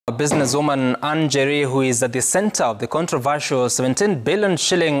Businesswoman Anne Njeri, who is at the center of the controversial 17 billion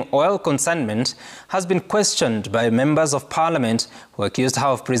shilling oil consignment, has been questioned by members of parliament who accused her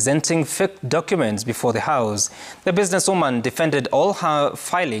of presenting fake documents before the House. The businesswoman defended all her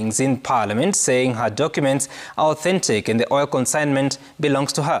filings in parliament, saying her documents are authentic and the oil consignment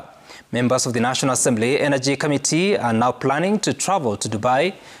belongs to her. Members of the National Assembly Energy Committee are now planning to travel to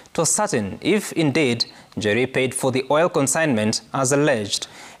Dubai to ascertain if indeed Njeri paid for the oil consignment as alleged.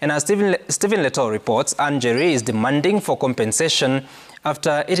 And as Stephen Letoo reports, Anne Njeri is demanding for compensation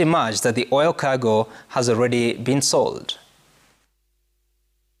after it emerged that the oil cargo has already been sold.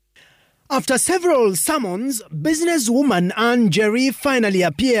 After several summons, businesswoman Anne Njeri finally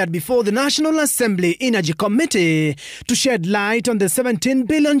appeared before the National Assembly Energy Committee to shed light on the 17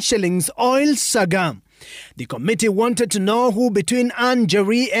 billion shillings oil saga. The committee wanted to know who between Anne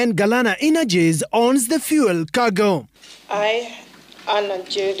Njeri and Galana Energies owns the fuel cargo. I, Anne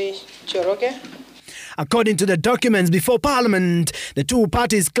Njeri Joroge. According to the documents before Parliament, the two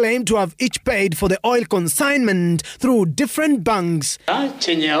parties claim to have each paid for the oil consignment through different banks.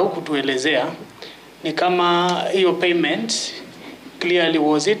 Chenye haukutuelezea ni kama hiyo payment clearly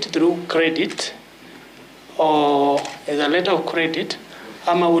was it through credit or as a letter of credit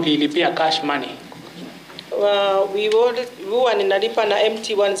ama ulilipia cash money. We were ninalipa na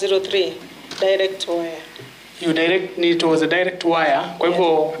MT103 direct wire. You direct, it was a direct wire. Kwa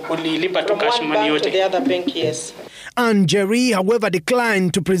hivyo ulilipa tu cash money yote. From one bank to the other bank, yes. Anne Njeri, however,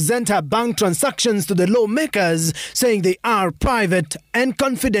 declined to present her bank transactions to the lawmakers, saying they are private and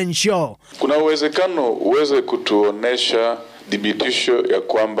confidential. Kuna uwezekano uweze kutuonesha dhibitisho ya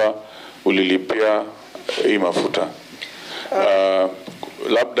kwamba ulilipia hii mafuta.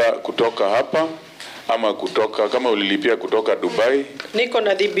 Labda kutoka hapa ama kutoka kama ulilipia kutoka Dubai. Niko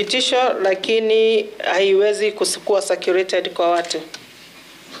na dhibitisho lakini haiwezi kuwa circulated kwa watu.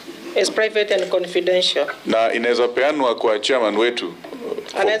 It's private and confidential. Na inaweza peanwa kwa chairman wetu.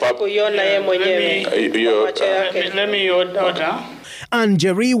 Anaweza kuiona yeye mwenyewe. Let me order. Anne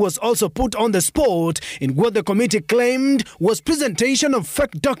Njeri was also put on the spot in what the committee claimed was presentation of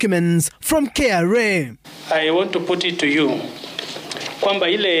fake documents from KRA. I want to put it to you. Kwamba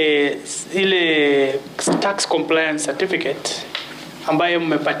ile tax compliance certificate ambayo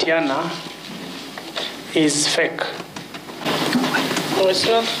mmepatiana is fake. No, it's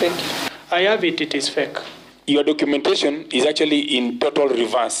not fake. I have it, it is fake. Your documentation is actually in total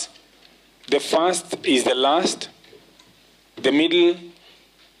reverse. The first is the last, the middle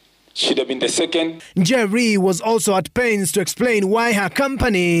should have been the second. Njeri was also at pains to explain why her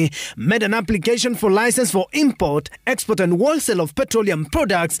company made an application for license for import, export and wholesale of petroleum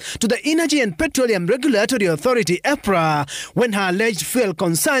products to the Energy and Petroleum Regulatory Authority EPRA when her alleged fuel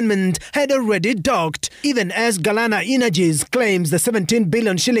consignment had already docked. Even as Galana Energies claims the 17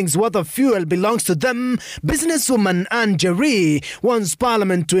 billion shillings worth of fuel belongs to them, businesswoman Anne Njeri wants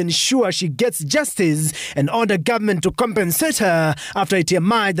Parliament to ensure she gets justice and order government to compensate her after it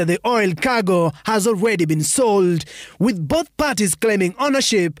emerged that the oil cargo has already been sold. With both parties claiming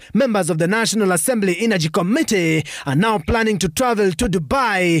ownership, members of the National Assembly Energy Committee are now planning to travel to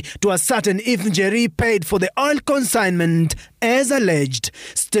Dubai to ascertain if Njeri paid for the oil consignment as alleged.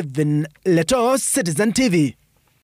 Stephen Letoo, Citizen TV.